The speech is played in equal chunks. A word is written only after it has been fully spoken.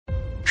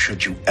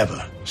Should you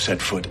ever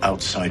set foot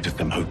outside of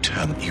them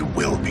hotel, you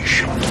will be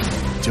shot.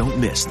 Don't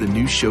miss the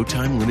new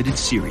Showtime limited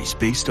series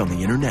based on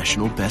the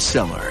international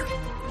bestseller.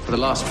 For the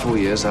last 4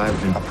 years, I've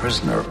been a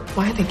prisoner.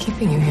 Why are they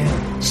keeping you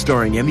here?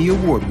 Starring Emmy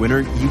Award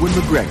winner Ewan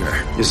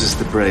McGregor. This is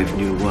the brave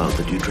new world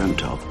that you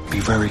dreamt of. Be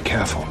very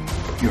careful.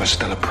 You are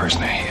still a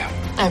prisoner here.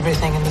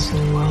 Everything in this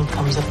new world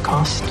comes at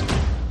cost.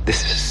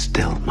 This is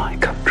still my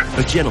country.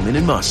 A Gentleman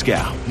in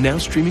Moscow, now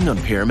streaming on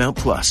Paramount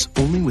Plus,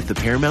 only with the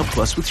Paramount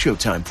Plus with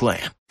Showtime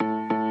plan.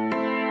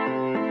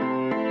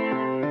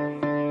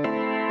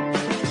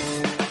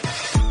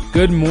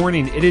 Good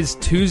morning. It is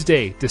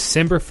Tuesday,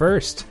 December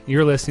 1st.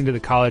 You're listening to the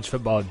College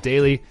Football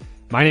Daily.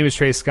 My name is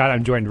Trey Scott.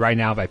 I'm joined right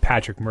now by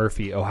Patrick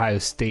Murphy, Ohio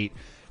State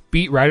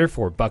beat writer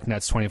for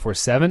Bucknuts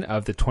 24/7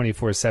 of the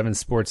 24/7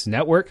 Sports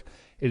Network.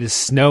 It is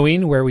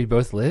snowing where we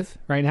both live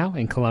right now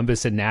in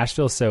Columbus and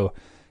Nashville, so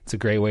it's a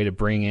great way to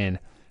bring in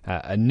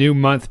a new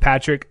month.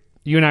 Patrick,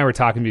 you and I were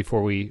talking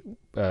before we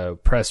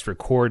pressed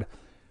record.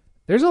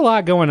 There's a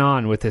lot going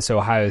on with this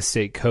Ohio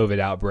State COVID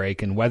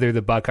outbreak and whether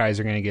the Buckeyes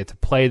are going to get to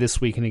play this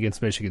weekend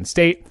against Michigan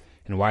State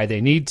and why they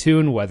need to,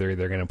 and whether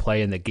they're going to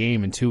play in the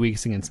game in 2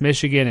 weeks against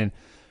Michigan,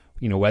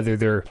 and whether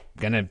they're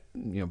going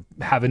to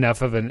have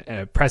enough of an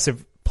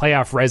impressive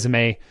playoff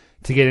resume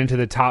to get into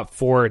the top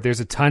four.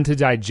 There's a ton to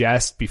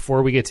digest.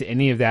 Before we get to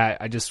any of that,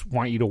 I just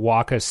want you to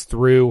walk us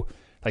through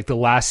like the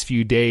last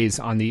few days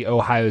on the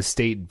Ohio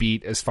State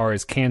beat as far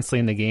as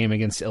canceling the game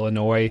against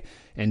Illinois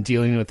and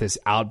dealing with this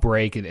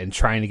outbreak and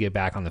trying to get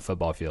back on the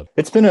football field.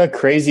 It's been a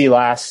crazy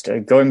last,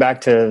 going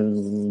back to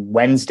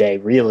Wednesday,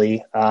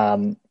 really.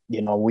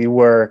 We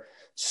were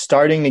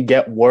starting to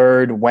get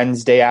word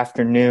Wednesday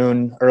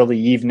afternoon, early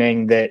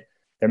evening, that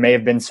there may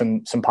have been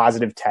some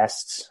positive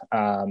tests,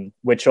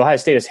 which Ohio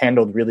State has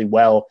handled really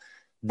well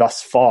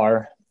thus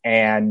far.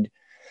 And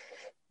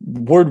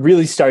word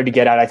really started to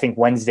get out, I think,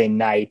 Wednesday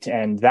night.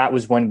 And that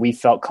was when we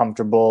felt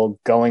comfortable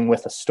going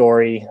with a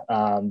story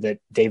that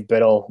Dave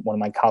Biddle, one of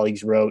my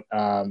colleagues, wrote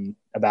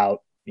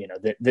about,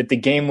 that the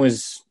game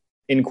was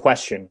in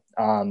question.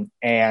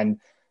 And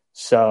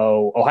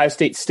so Ohio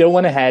State still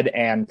went ahead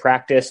and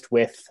practiced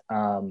with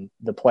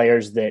the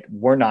players that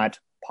were not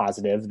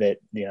positive, that,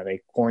 they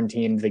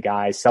quarantined the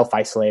guys,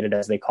 self-isolated,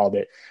 as they called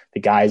it,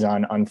 the guys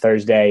on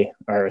Thursday,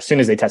 or as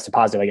soon as they tested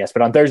positive, I guess.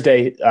 But on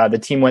Thursday, the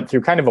team went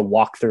through kind of a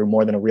walkthrough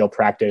more than a real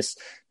practice,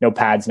 no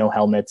pads, no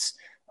helmets,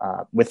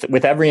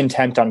 with every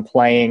intent on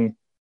playing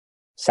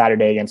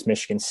Saturday against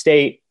Michigan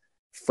State.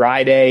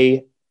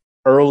 Friday,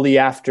 late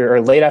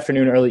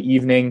afternoon, early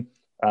evening,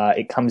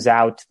 it comes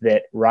out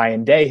that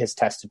Ryan Day has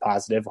tested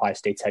positive, Ohio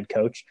State's head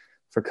coach,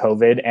 for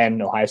COVID,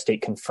 and Ohio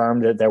State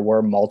confirmed that there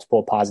were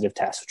multiple positive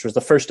tests, which was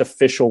the first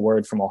official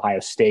word from Ohio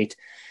State.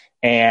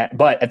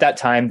 But at that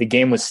time, the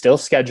game was still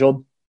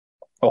scheduled.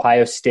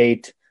 Ohio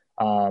State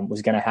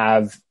was going to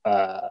have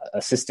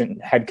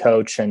assistant head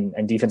coach and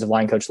defensive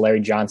line coach Larry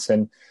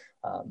Johnson,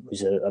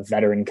 who's a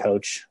veteran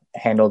coach,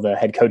 handle the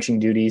head coaching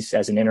duties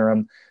as an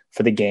interim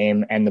for the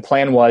game. And the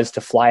plan was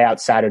to fly out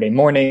Saturday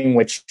morning,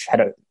 which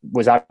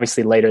was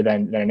obviously later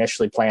than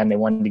initially planned. They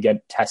wanted to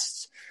get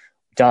tests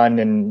done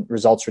and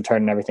results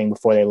returned and everything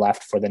before they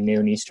left for the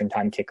noon Eastern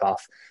time kickoff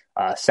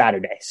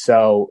Saturday.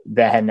 So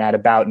then at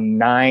about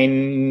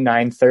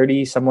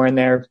 9:30, somewhere in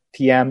there,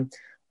 PM,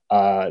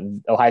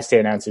 Ohio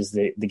State announces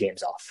the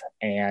game's off.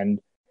 And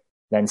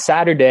then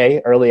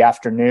Saturday, early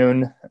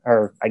afternoon,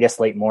 or I guess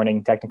late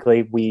morning,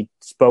 technically, we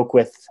spoke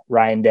with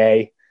Ryan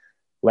Day,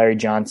 Larry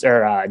Johnson,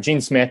 or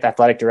Gene Smith,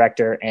 athletic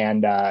director,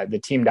 and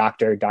the team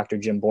doctor, Dr.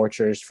 Jim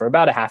Borchers, for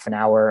about a half an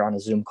hour on a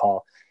Zoom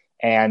call.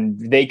 And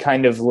they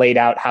kind of laid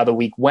out how the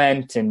week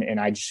went, and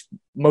I just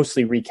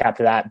mostly recapped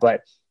that,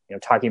 but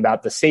talking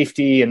about the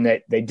safety and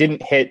that they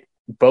didn't hit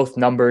both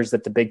numbers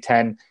that the Big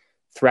Ten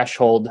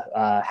threshold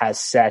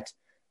has set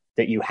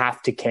that you have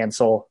to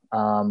cancel.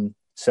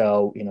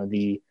 So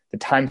the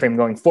time frame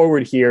going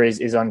forward here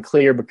is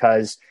unclear,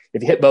 because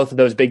if you hit both of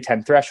those Big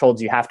Ten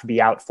thresholds, you have to be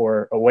out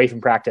away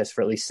from practice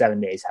for at least 7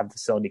 days, have the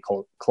facility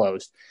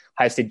closed.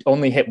 Ohio State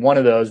only hit one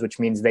of those, which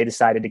means they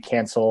decided to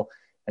cancel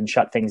and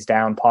shut things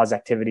down, pause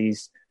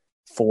activities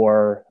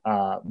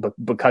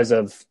because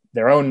of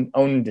their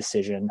own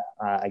decision,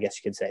 I guess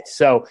you could say.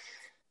 So,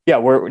 yeah,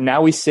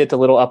 we sit a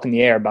little up in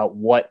the air about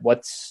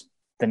what's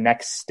the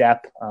next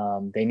step.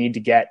 They need to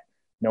get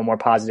no more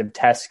positive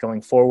tests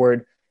going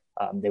forward.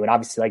 They would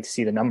obviously like to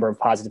see the number of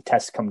positive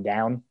tests come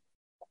down.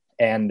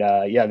 And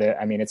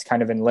it's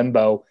kind of in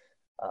limbo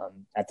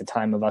at the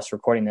time of us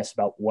recording this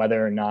about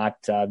whether or not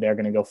they're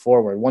going to go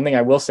forward. One thing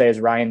I will say is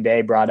Ryan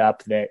Day brought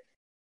up that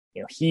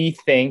he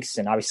thinks,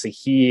 and obviously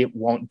he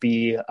won't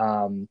be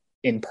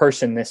in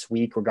person this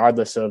week,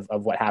 regardless of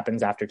what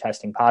happens after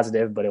testing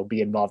positive, but he'll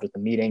be involved with the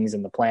meetings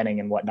and the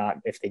planning and whatnot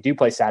if they do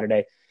play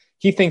Saturday.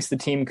 He thinks the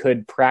team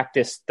could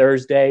practice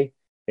Thursday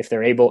if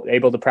they're able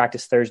to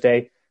practice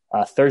Thursday,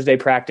 Thursday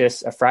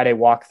practice, a Friday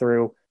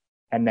walkthrough,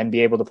 and then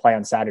be able to play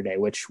on Saturday,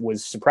 which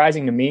was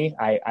surprising to me.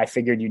 I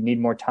figured you'd need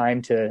more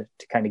time to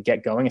kind of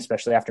get going,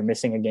 especially after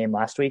missing a game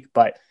last week.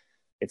 But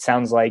it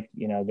sounds like,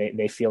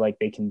 they feel like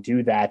they can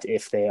do that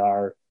if they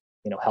are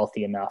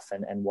healthy enough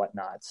and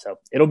whatnot. So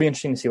it'll be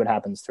interesting to see what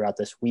happens throughout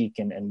this week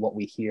and what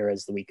we hear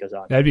as the week goes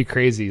on. That'd be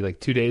crazy, like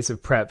 2 days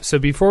of prep. So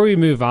before we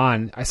move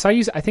on, I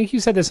think you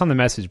said this on the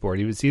message board.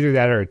 It was either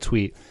that or a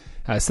tweet.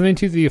 Something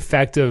to the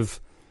effect of,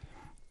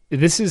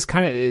 this is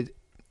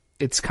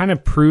it's kind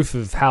of proof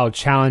of how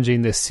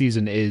challenging this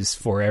season is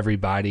for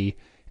everybody,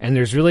 and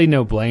there's really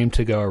no blame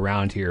to go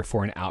around here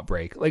for an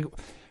outbreak. Like,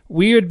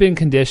 we had been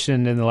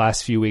conditioned in the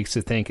last few weeks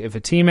to think if a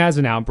team has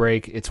an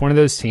outbreak, it's one of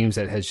those teams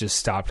that has just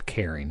stopped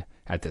caring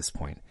at this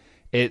point.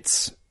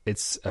 It's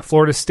a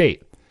Florida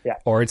State,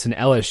 or it's an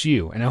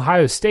LSU, and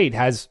Ohio State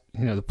has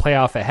the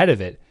playoff ahead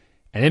of it,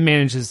 and it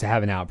manages to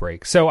have an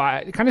outbreak. So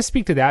I kind of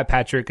speak to that,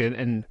 Patrick,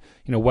 and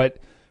what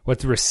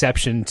the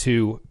reception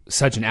to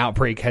such an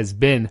outbreak has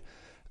been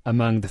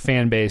among the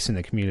fan base and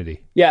the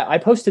community. Yeah, I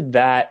posted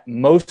that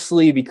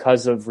mostly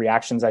because of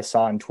reactions I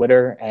saw on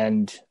Twitter,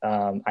 and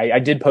I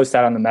did post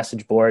that on the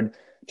message board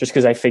just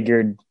because I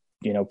figured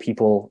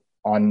people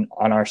on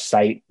our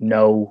site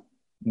know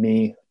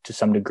me to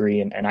some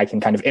degree, and I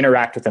can kind of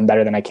interact with them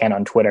better than I can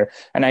on Twitter.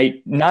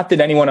 And not that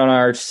anyone on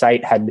our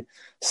site had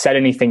said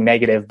anything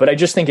negative, but I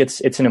just think it's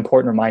an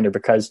important reminder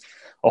because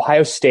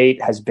Ohio State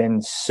has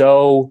been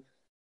so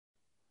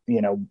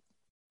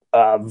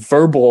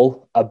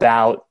verbal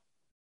about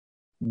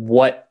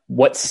what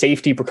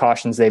safety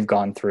precautions they've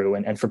gone through.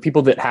 And for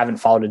people that haven't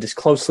followed it just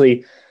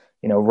closely,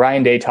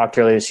 Ryan Day talked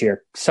earlier this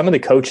year, some of the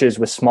coaches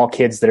with small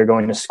kids that are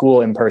going to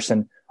school in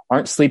person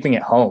aren't sleeping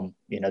at home.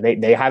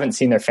 They haven't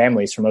seen their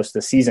families for most of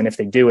the season. If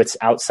they do, it's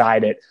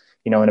outside at,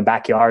 in a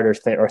backyard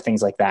or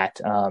things like that.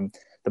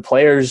 The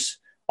players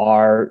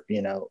are,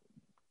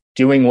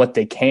 doing what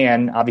they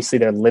can. Obviously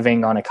they're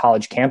living on a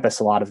college campus,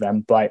 a lot of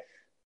them, but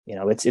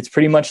it's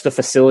pretty much the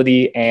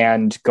facility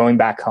and going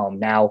back home.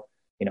 Now,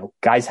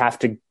 guys have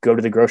to go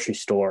to the grocery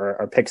store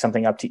or pick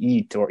something up to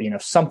eat or,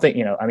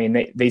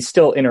 something, they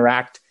still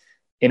interact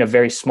in a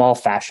very small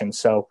fashion.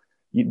 So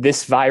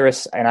this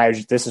virus, and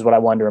this is what I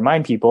wanted to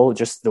remind people,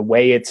 just the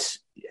way it's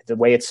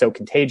so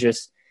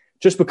contagious,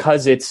 just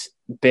because it's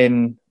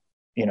been,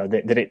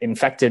 that it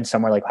infected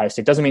somewhere like Ohio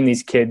State doesn't mean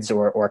these kids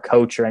or a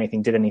coach or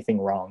anything did anything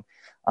wrong.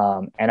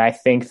 And I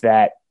think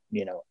that,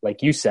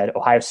 like you said,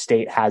 Ohio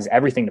State has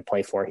everything to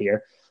play for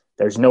here.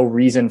 There's no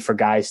reason for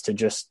guys to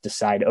just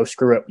decide, oh,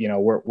 screw it,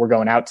 we're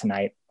going out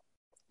tonight,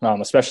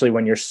 especially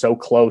when you're so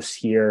close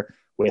here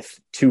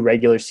with 2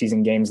 regular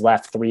season games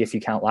left, 3 if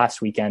you count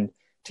last weekend,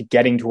 to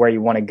getting to where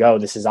you want to go.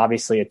 This is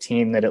obviously a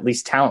team that, at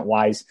least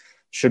talent-wise,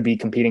 should be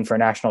competing for a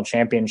national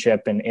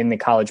championship and in the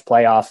college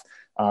playoff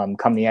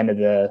come the end of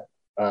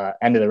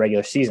the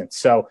regular season.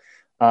 So,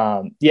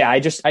 I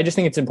just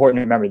think it's important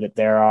to remember that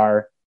there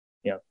are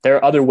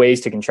other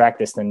ways to contract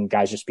this than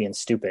guys just being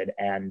stupid.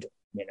 And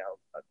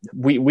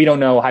we don't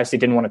know. Ohio State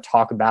didn't want to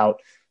talk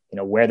about,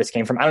 where this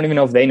came from. I don't even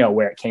know if they know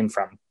where it came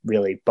from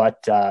really,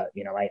 but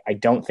I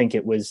don't think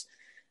it was,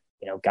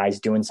 guys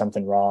doing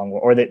something wrong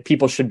or that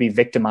people should be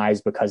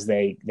victimized because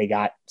they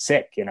got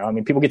sick.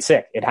 People get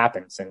sick, it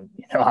happens. And,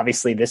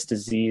 obviously this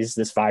disease,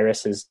 this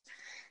virus is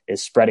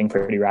spreading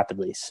pretty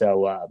rapidly.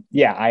 So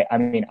I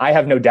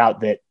have no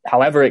doubt that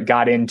however it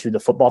got into the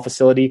football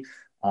facility,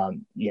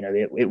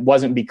 it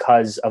wasn't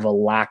because of a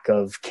lack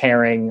of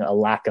caring, a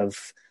lack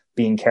of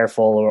being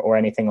careful or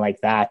anything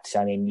like that.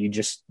 You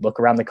just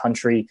look around the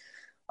country,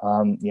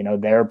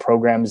 there are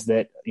programs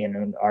that,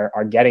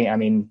 are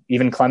getting,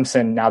 even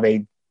Clemson, now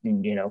they,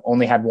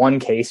 only had 1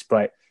 case,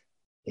 but,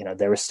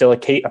 there was still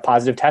a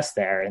positive test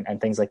there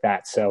and things like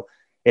that. So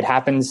it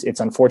happens. It's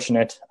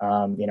unfortunate.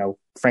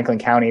 Franklin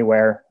County,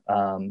 where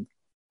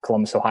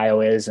Columbus,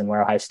 Ohio is and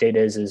where Ohio State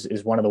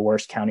is one of the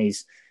worst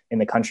counties in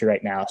the country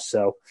right now.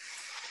 So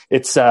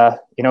it's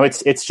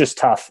just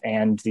tough,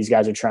 and these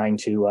guys are trying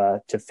to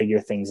figure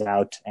things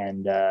out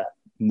and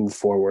move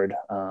forward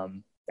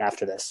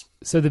after this.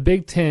 So the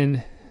Big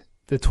Ten,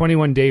 the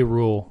 21-day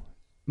rule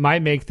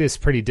might make this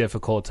pretty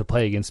difficult to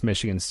play against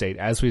Michigan State.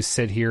 As we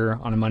sit here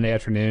on a Monday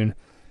afternoon,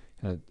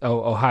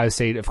 Ohio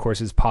State, of course,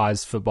 has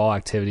paused football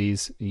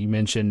activities. You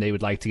mentioned they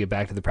would like to get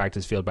back to the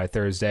practice field by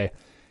Thursday.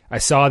 I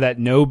saw that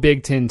no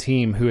Big Ten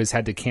team who has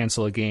had to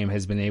cancel a game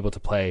has been able to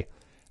play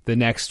the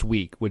next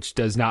week, which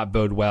does not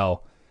bode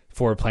well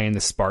for playing the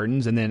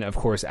Spartans. And then, of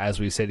course, as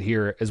we sit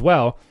here as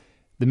well,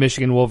 the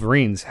Michigan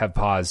Wolverines have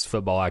paused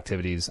football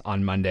activities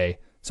on Monday.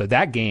 So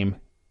that game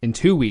in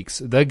 2 weeks,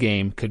 the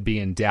game could be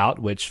in doubt,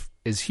 which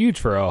is huge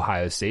for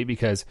Ohio State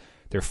because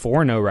they're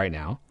 4-0 right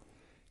now.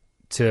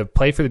 To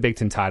play for the Big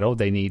Ten title,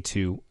 they need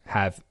to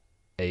have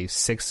a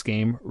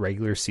 6-game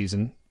regular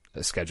season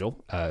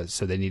schedule.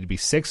 So they need to be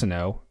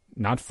 6-0,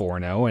 not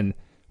 4-0. And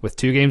with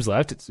 2 games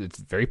left, it's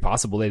very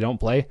possible they don't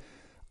play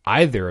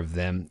either of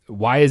them.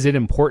 Why is it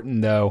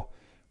important, though,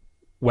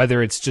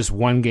 whether it's just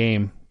one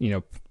game,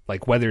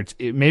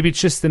 maybe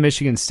it's just the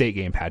Michigan State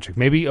game, Patrick.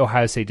 Maybe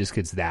Ohio State just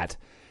gets that,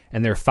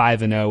 and they're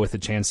 5-0 with a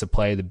chance to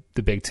play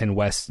the Big Ten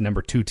West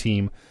number 2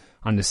 team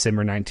on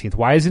December 19th.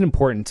 Why is it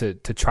important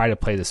to try to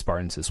play the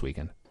Spartans this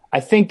weekend? I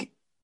think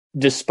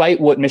despite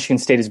what Michigan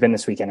State has been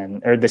this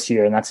weekend or this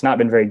year, and that's not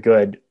been very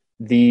good,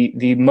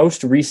 the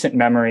most recent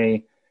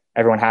memory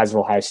everyone has of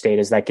Ohio State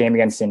is that game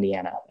against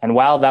Indiana. And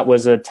while that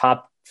was a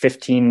top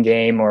 15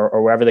 game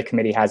or wherever the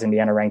committee has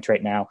Indiana ranked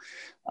right now,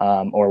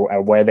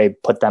 or where they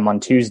put them on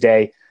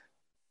Tuesday,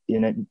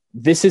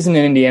 this isn't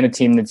an Indiana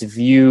team that's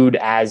viewed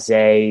as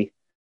as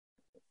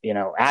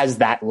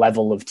that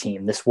level of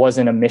team. This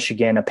wasn't a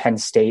Michigan, a Penn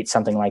State,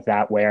 something like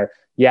that, where,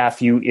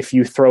 if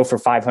you throw for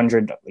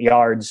 500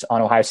 yards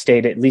on Ohio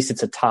State, at least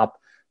it's a top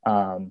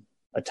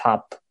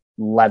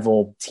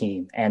level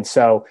team. And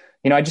so,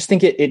 I just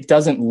think it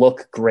doesn't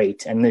look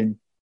great. And the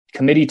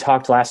committee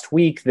talked last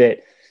week that,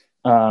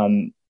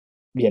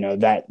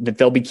 that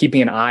they'll be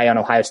keeping an eye on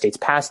Ohio State's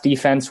pass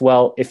defense.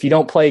 Well, if you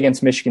don't play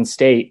against Michigan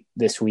State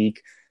this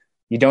week,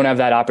 you don't have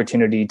that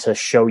opportunity to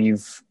show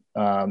you've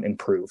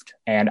improved.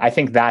 And I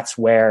think that's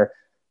where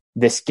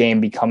this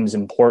game becomes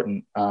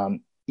important.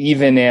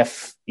 Even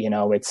if,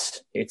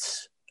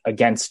 it's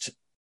against,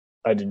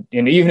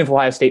 even if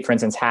Ohio State, for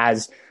instance,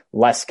 has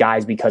less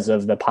guys because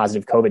of the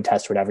positive COVID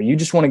test or whatever, you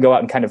just want to go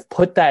out and kind of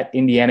put that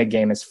Indiana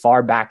game as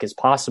far back as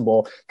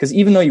possible. Because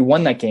even though you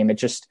won that game, it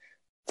just,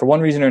 for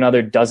one reason or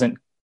another,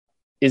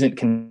 isn't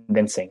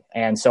convincing.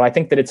 And so I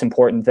think that it's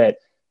important that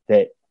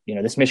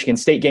this Michigan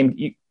State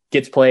game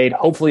gets played.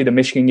 Hopefully the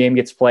Michigan game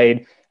gets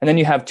played. And then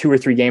you have 2 or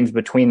 3 games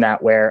between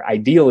that where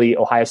ideally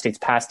Ohio State's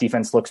pass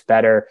defense looks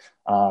better.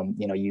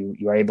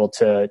 You are able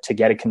to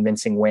get a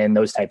convincing win,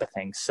 those type of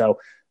things. So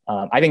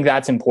I think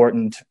that's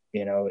important,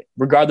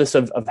 regardless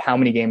of how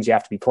many games you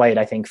have to be played.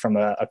 I think from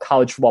a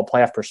college football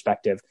playoff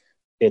perspective,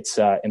 it's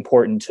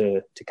important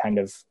to kind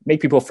of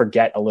make people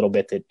forget a little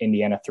bit that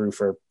Indiana threw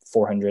for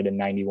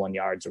 491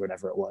 yards or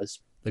whatever it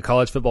was. The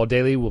College Football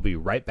Daily will be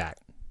right back.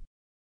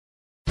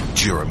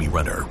 Jeremy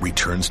Renner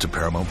returns to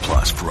Paramount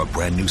Plus for a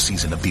brand new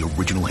season of the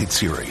original hit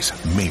series,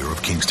 Mayor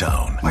of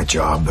Kingstown. My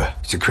job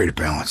is to create a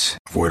balance,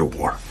 avoid a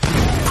war.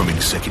 From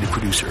executive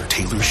producer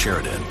Taylor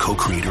Sheridan,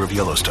 co-creator of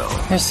Yellowstone.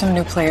 There's some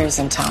new players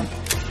in town,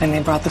 and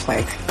they brought the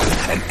plague.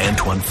 And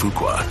Antoine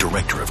Fuqua,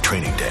 director of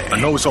Training Day.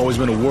 I know it's always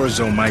been a war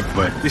zone, Mike,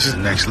 but this is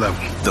next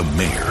level. The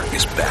mayor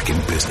is back in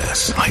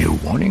business. Are you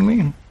warning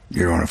me?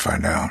 You don't want to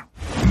find out.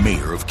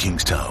 Mayor of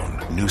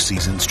Kingstown. New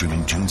season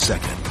streaming June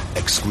 2nd,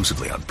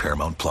 exclusively on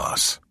Paramount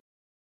Plus.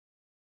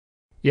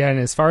 Yeah, and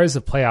as far as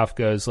the playoff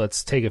goes,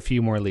 let's take a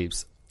few more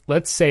leaps.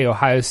 Let's say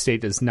Ohio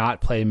State does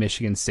not play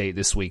Michigan State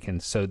this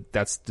weekend, so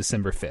that's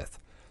December 5th,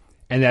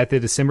 and that the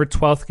December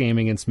 12th game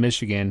against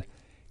Michigan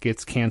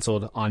gets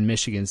canceled on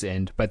Michigan's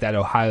end, but that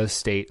Ohio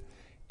State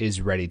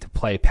is ready to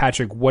play.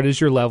 Patrick, what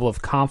is your level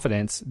of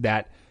confidence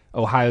that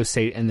Ohio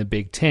State and the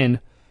Big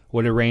Ten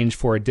would arrange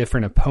for a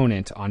different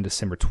opponent on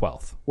December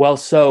 12th? Well,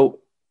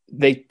 so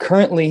they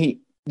currently,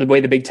 the way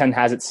the Big Ten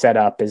has it set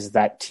up is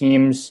that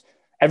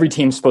every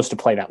team's supposed to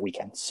play that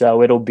weekend.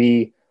 So it'll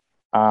be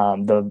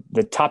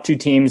the top 2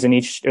 teams in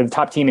each, or the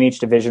top team in each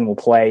division will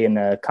play in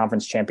the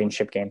conference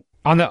championship game.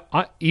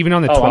 Even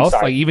on the 12th,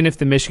 like even if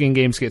the Michigan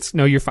games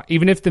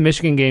even if the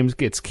Michigan games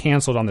gets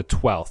canceled on the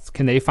 12th,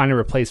 can they find a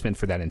replacement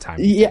for that in time?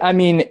 Yeah, I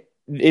mean,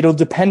 it'll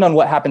depend on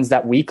what happens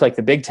that week. Like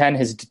the Big Ten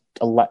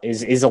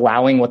is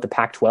allowing what the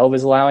Pac-12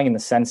 is allowing, in the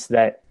sense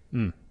that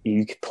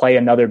you could play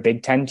another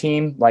Big Ten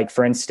team. Like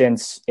for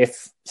instance,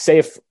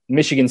 if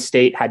Michigan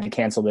State had to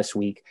cancel this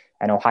week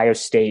and Ohio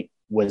State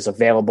was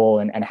available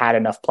and had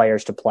enough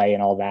players to play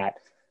and all that,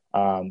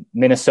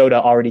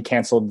 Minnesota already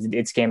canceled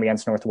its game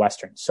against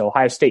Northwestern. So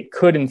Ohio State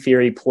could, in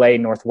theory, play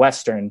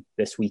Northwestern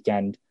this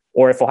weekend.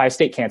 Or if Ohio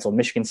State canceled,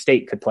 Michigan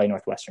State could play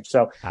Northwestern.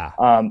 So,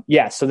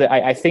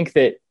 I think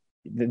that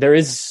there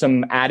is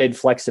some added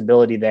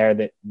flexibility there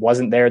that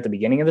wasn't there at the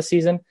beginning of the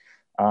season.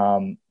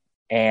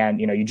 And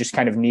you just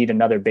kind of need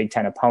another Big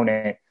Ten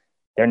opponent.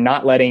 They're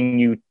not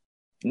letting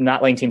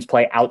teams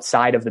play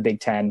outside of the Big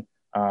Ten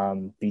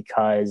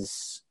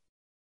because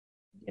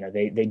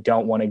they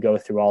don't want to go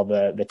through all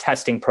the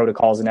testing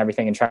protocols and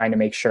everything, and trying to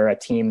make sure a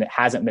team that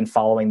hasn't been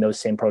following those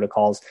same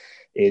protocols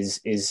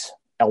is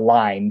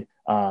aligned,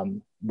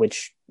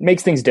 which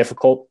makes things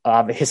difficult,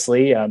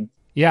 obviously.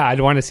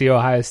 I'd want to see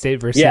Ohio State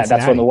versus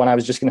Cincinnati. That's the one I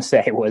was just going to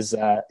say was,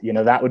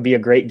 that would be a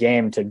great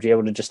game to be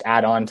able to just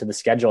add on to the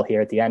schedule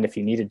here at the end if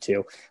you needed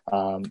to,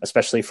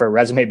 especially for a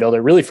resume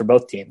builder, really for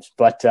both teams.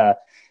 But,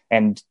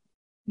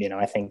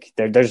 I think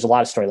there's a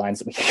lot of storylines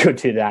that we could go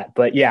to that.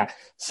 But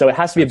so it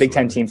has to be a Big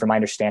Ten team from my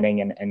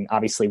understanding, and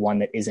obviously one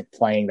that isn't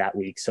playing that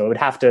week. So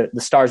the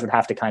stars would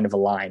have to kind of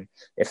align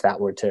if that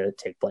were to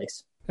take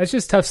place. That's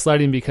just tough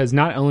sledding, because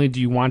not only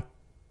do you want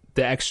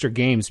the extra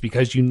games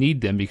because you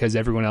need them because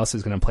everyone else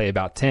is going to play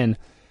about 10,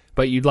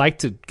 but you'd like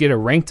to get a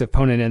ranked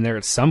opponent in there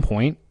at some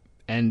point,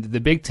 and the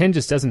Big Ten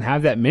just doesn't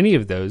have that many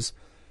of those.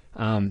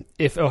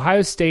 If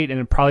Ohio State, and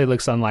it probably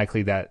looks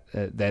unlikely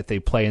that they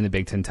play in the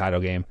Big Ten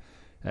title game,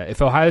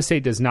 if Ohio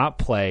State does not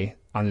play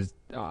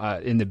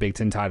in the Big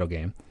Ten title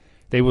game,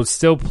 they will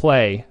still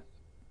play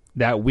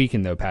that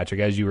weekend, though, Patrick,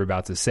 as you were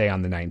about to say,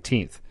 on the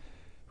 19th.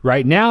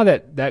 Right now,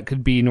 that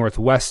could be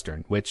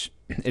Northwestern, which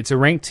it's a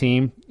ranked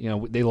team.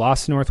 They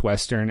lost to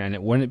Northwestern, and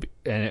it wouldn't.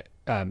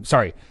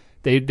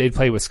 They'd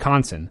play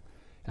Wisconsin,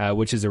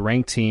 which is a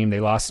ranked team.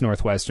 They lost to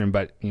Northwestern,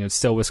 but it's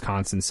still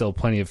Wisconsin, still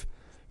plenty of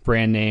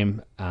brand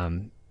name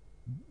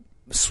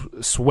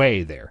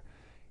sway there.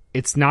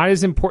 It's not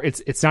as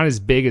important. It's not as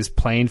big as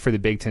playing for the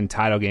Big Ten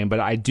title game, but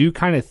I do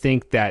kind of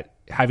think that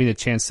having the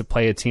chance to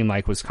play a team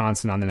like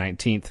Wisconsin on the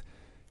 19th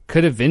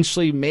could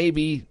eventually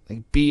maybe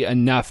be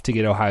enough to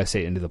get Ohio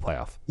State into the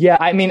playoff. Yeah,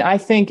 I mean, I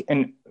think,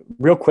 and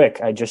real quick,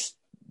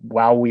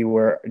 while we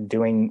were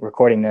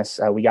recording this,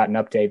 we got an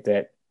update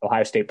that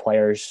Ohio State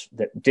players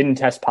that didn't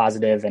test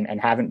positive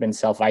and haven't been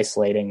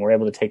self-isolating were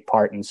able to take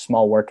part in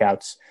small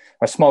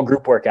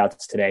group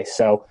workouts today.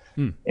 So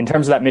in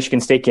terms of that Michigan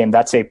State game,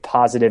 that's a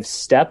positive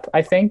step,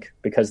 I think,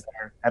 because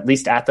they're at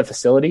least at the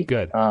facility.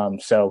 Good.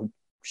 So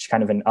just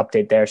kind of an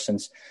update there,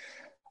 since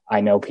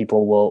I know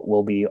people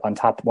want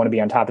to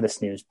be on top of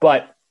this news.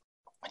 But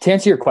to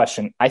answer your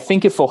question, I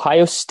think if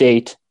Ohio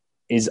State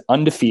is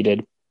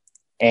undefeated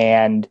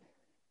and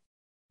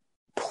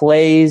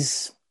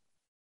plays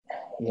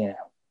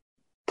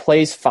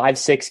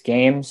 5-6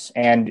 games,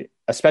 and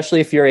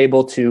especially if you're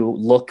able to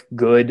look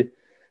good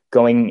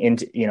going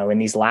into, in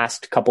these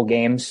last couple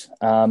games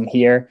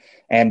here,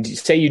 and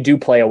say you do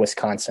play a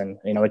Wisconsin,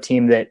 a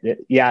team that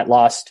it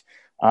lost,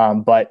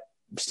 but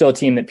still a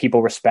team that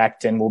people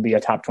respect and will be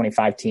a top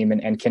 25 team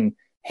and can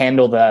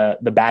handle the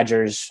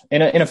Badgers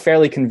in a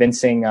fairly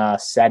convincing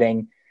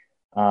setting,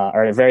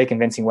 or a very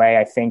convincing way.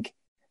 I think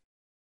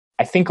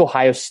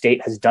Ohio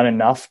State has done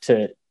enough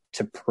to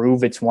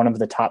prove it's one of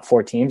the top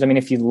 4 teams. I mean,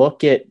 if you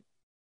look at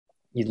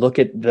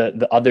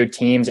the other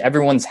teams,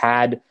 everyone's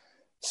had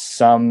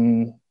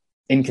some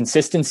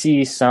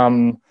inconsistency,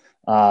 Clemson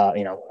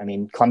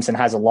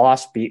has a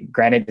loss,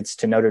 granted it's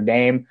to Notre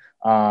Dame.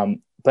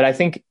 But I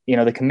think,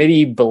 the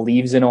committee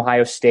believes in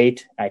Ohio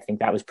State. I think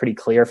that was pretty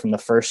clear from the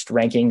first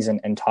rankings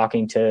and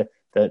talking to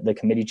the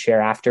committee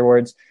chair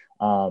afterwards,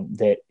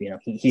 that,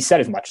 he said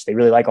as much. They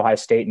really like Ohio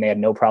State and they had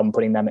no problem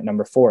putting them at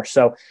number 4.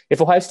 So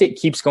if Ohio State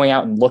keeps going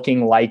out and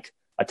looking like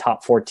a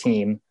top 4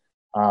 team,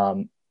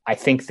 I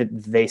think that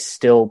they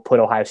still put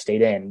Ohio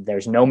State in.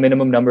 There's no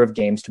minimum number of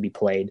games to be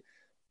played.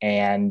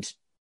 And,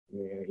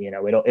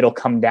 it'll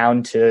come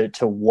down to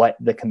what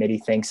the committee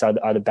thinks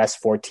are the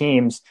best 4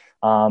 teams.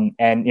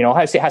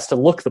 Ohio State has to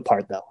look the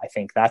part, though. I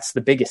think that's the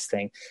biggest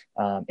thing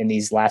in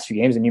these last few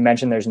games. And you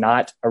mentioned there's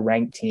not a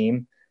ranked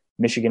team.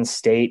 Michigan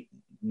State,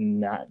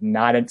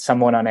 not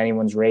someone on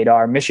anyone's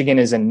radar. Michigan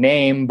is a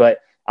name, but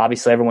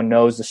obviously everyone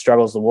knows the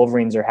struggles the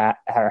Wolverines are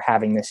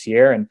having this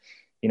year. And,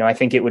 I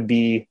think it would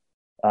be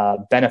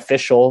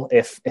beneficial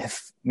if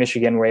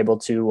Michigan were able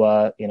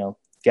to,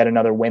 get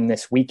another win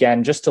this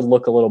weekend just to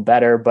look a little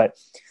better. But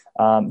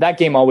that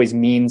game always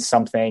means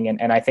something.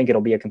 And I think it'll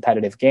be a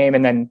competitive game.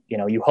 And then,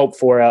 you hope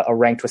for a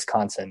ranked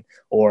Wisconsin,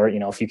 or,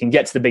 if you can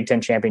get to the Big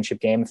Ten championship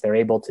game, if they're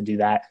able to do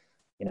that,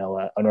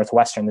 a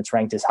Northwestern that's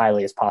ranked as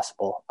highly as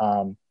possible.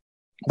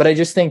 But I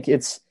just think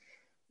it's,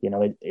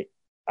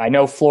 I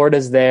know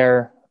Florida's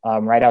there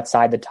right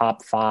outside the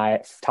top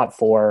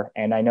 4.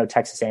 And I know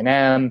Texas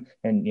A&M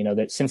and,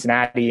 that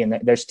Cincinnati, and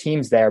there's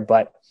teams there,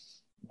 but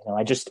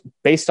I just,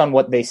 based on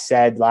what they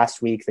said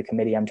last week, the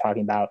committee I'm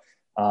talking about,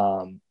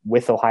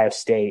 with Ohio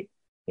State,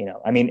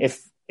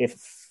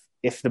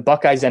 if the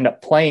Buckeyes end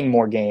up playing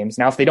more games,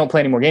 now if they don't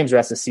play any more games the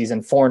rest of the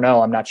season,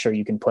 4-0, I'm not sure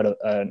you can put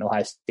an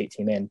Ohio State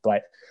team in,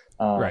 but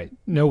right,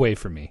 no way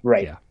for me.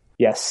 Right,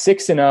 yeah,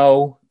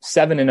 6-0,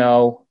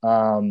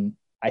 7-0.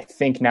 I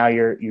think now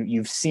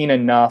you've seen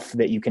enough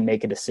that you can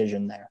make a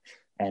decision there,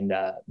 and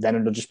then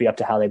it'll just be up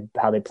to how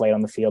they play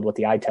on the field, what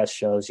the eye test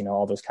shows,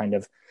 all those kind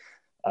of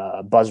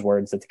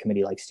buzzwords that the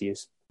committee likes to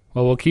use.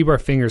 Well, we'll keep our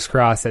fingers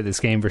crossed that this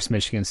game versus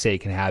Michigan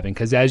State can happen,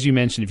 because as you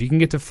mentioned, if you can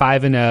get to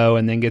 5-0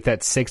 and then get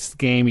that 6th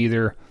game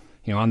either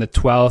on the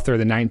 12th or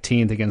the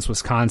 19th against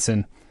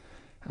Wisconsin,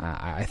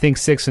 I think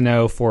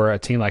 6-0 for a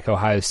team like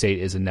Ohio State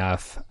is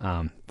enough.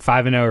 5-0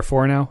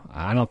 or 4-0,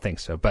 I don't think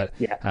so. But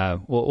yeah.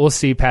 We'll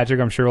see,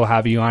 Patrick. I'm sure we'll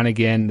have you on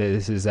again.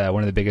 This is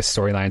one of the biggest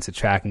storylines to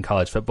track in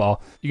college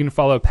football. You can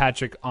follow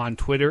Patrick on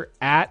Twitter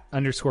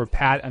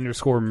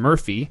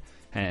 @_Pat_Murphy.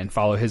 And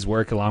follow his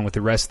work along with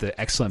the rest of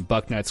the excellent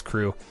Bucknuts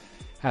crew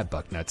at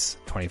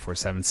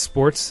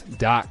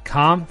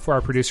bucknuts247sports.com. For our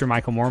producer,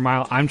 Michael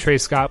Mormile, I'm Trey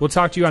Scott. We'll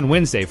talk to you on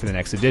Wednesday for the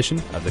next edition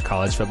of the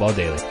College Football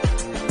Daily.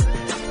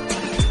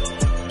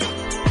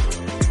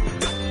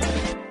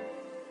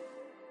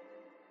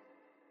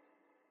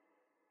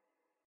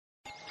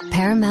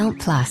 Paramount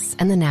Plus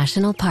and the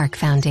National Park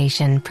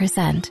Foundation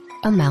present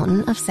A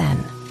Mountain of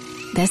Zen.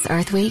 This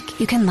Earth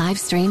Week, you can live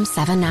stream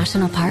 7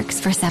 national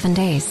parks for 7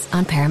 days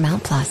on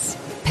Paramount Plus.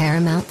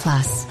 Paramount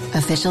Plus,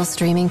 official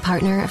streaming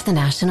partner of the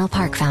National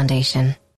Park Foundation.